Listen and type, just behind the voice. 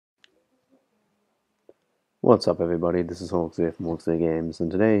What's up, everybody? This is Hawksy from Hawksy Games, and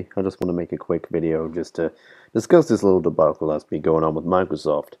today I just want to make a quick video just to discuss this little debacle that's been going on with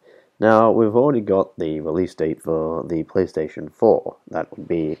Microsoft. Now, we've already got the release date for the PlayStation 4.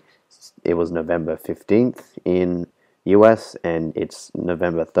 It was November 15th in US, and it's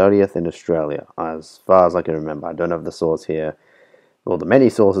November 30th in Australia, as far as I can remember. I don't have the source here, or the many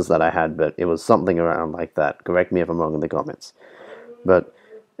sources that I had, but it was something around like that. Correct me if I'm wrong in the comments. But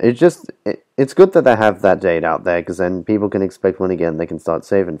it's good that they have that date out there because then people can expect when again they can start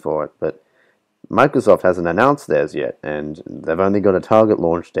saving for it. But Microsoft hasn't announced theirs yet, and they've only got a target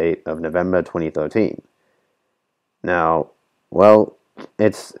launch date of November 2013. Now, well,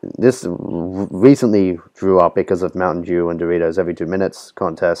 it's this recently drew up because of Mountain Dew and Doritos every 2 minutes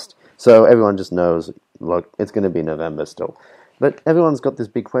contest, so everyone just knows. Look, it's going to be November still, but everyone's got this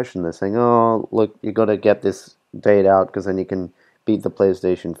big question. They're saying, "Oh, look, you got to get this date out because then you can beat the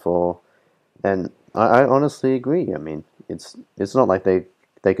PlayStation 4." And I honestly agree. I mean, it's not like they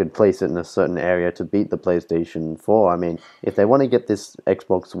could place it in a certain area to beat the PlayStation 4. I mean, if they want to get this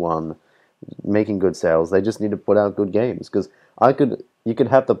Xbox One making good sales, they just need to put out good games. Because you could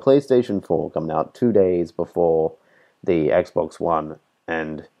have the PlayStation 4 coming out 2 days before the Xbox One,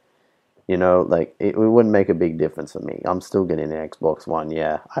 and like it wouldn't make a big difference for me. I'm still getting the Xbox One.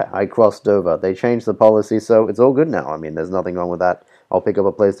 Yeah, I crossed over. They changed the policy, so it's all good now. I mean, there's nothing wrong with that. I'll pick up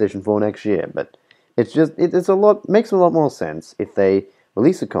a PlayStation 4 next year, but it's a lot makes a lot more sense if they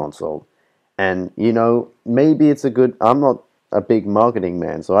release a console, and maybe it's a good. I'm not a big marketing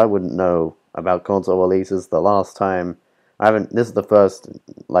man, so I wouldn't know about console releases. The last time I haven't. This is the first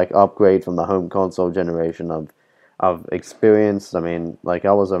like upgrade from the home console generation I've experienced. I mean, like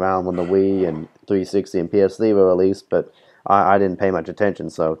I was around when the Wii and 360 and PS3 were released, but I didn't pay much attention,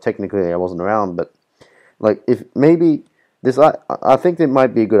 so technically I wasn't around. But like, if maybe this, I think it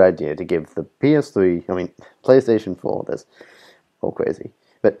might be a good idea to give the PS3, I mean, PlayStation 4. That's all crazy,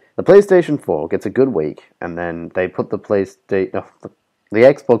 but the PlayStation 4 gets a good week, and then they put the the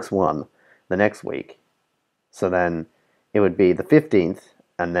Xbox One the next week. So then it would be the 15th,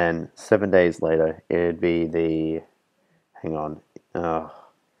 and then 7 days later it would be the hang on.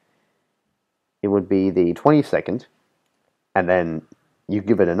 It would be the 22nd, and then you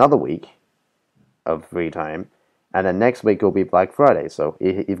give it another week of free time, and then next week will be Black Friday. So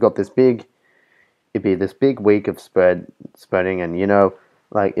you've got it'd be this big week of spreading, and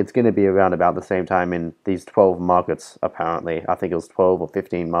like it's going to be around about the same time in these 12 markets. Apparently, I think it was 12 or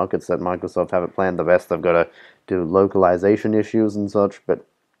 15 markets that Microsoft have it planned. The rest they've got to do localization issues and such, but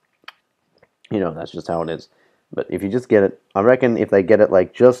that's just how it is. But if you just get it, I reckon if they get it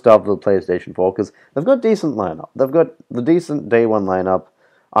like just after the PlayStation 4, because they've got decent lineup. They've got the decent day one lineup.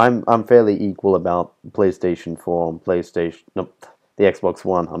 I'm fairly equal about PlayStation 4 and the Xbox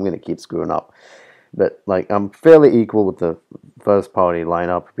One. I'm gonna keep screwing up, but like I'm fairly equal with the first party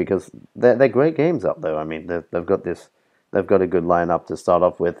lineup because they're great games up there. I mean they've got a good lineup to start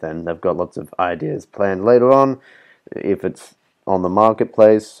off with, and they've got lots of ideas planned later on, if it's on the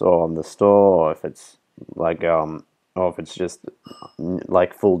marketplace or on the store, or if it's like or if it's just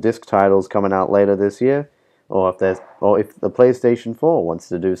like full disc titles coming out later this year, or if the PlayStation 4 wants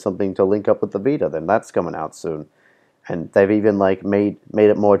to do something to link up with the Vita, then that's coming out soon. And they've even like made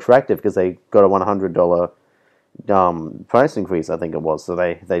it more attractive because they got a $100 price increase, I think it was, so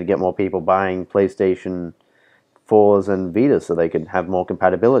they'd get more people buying PlayStation 4s and Vitas so they could have more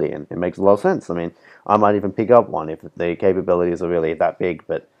compatibility, and it makes a lot of sense. I mean, I might even pick up one if the capabilities are really that big,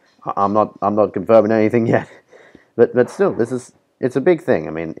 but I'm not confirming anything yet. But still, it's a big thing.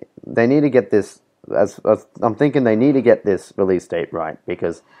 I mean, they need to get this. As I'm thinking, they need to get this release date right,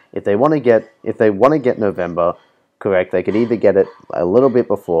 because if they want to get November correct, they could either get it a little bit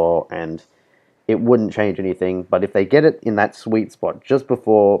before, and it wouldn't change anything. But if they get it in that sweet spot just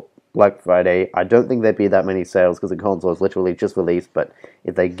before Black Friday, I don't think there'd be that many sales because the console is literally just released. But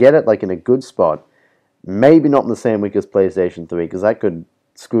if they get it like in a good spot, maybe not in the same week as PlayStation 3, because that could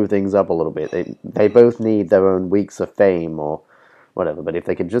screw things up a little bit. They both need their own weeks of fame or whatever. But if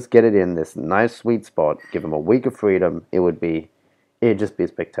they could just get it in this nice sweet spot, give them a week of freedom, it'd just be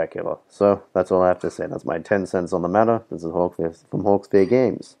spectacular. So that's all I have to say. That's my 10 cents on the matter. This is Hawksfear from Hawksfear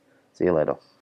Games. See you later.